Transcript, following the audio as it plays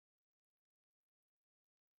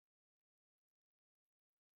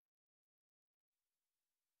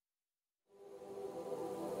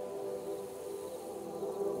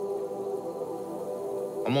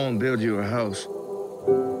I'm gonna build you a house.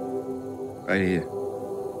 Right here.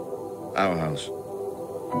 Our house.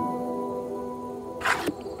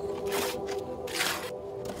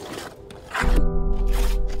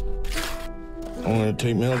 I'm gonna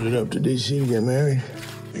take Mildred up to D.C. and get married.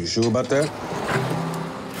 You sure about that?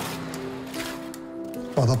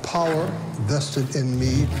 By the power vested in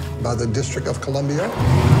me by the District of Columbia,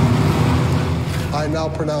 I now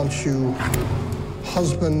pronounce you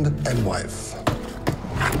husband and wife.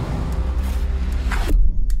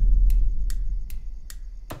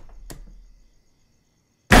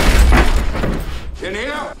 In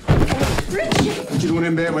here? Richard! What you doing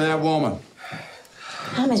in bed with that woman?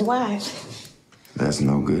 I'm his wife. That's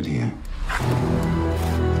no good here.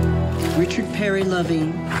 Richard Perry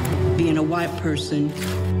Loving being a white person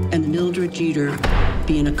and Mildred Jeter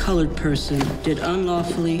being a colored person did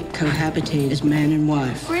unlawfully cohabitate as man and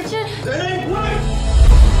wife. Richard? That ain't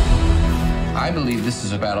right! I believe this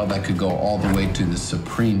is a battle that could go all the way to the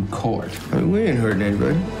Supreme Court. We ain't hurting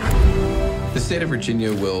anybody. The state of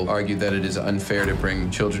Virginia will argue that it is unfair to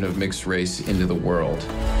bring children of mixed race into the world.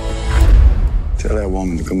 Tell that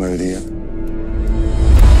woman to come out here.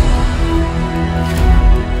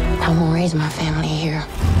 I won't raise my family here.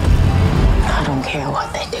 I don't care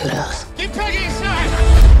what they do to us. Get Peggy inside!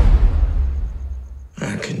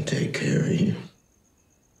 I can take care of you.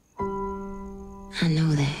 I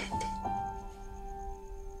know that.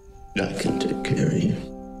 I can take care of you.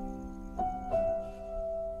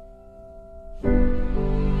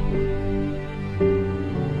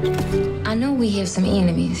 I know we have some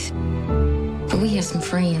enemies, but we have some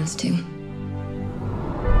friends, too.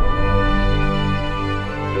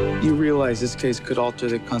 You realize this case could alter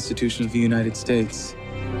the Constitution of the United States.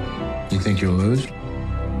 You think you'll lose?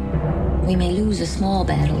 We may lose the small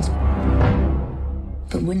battles,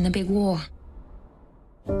 but win the big war.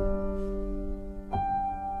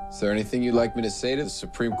 Is there anything you'd like me to say to the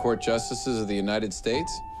Supreme Court Justices of the United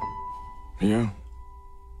States? Yeah.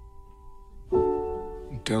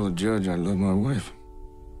 Tell the judge I love my wife.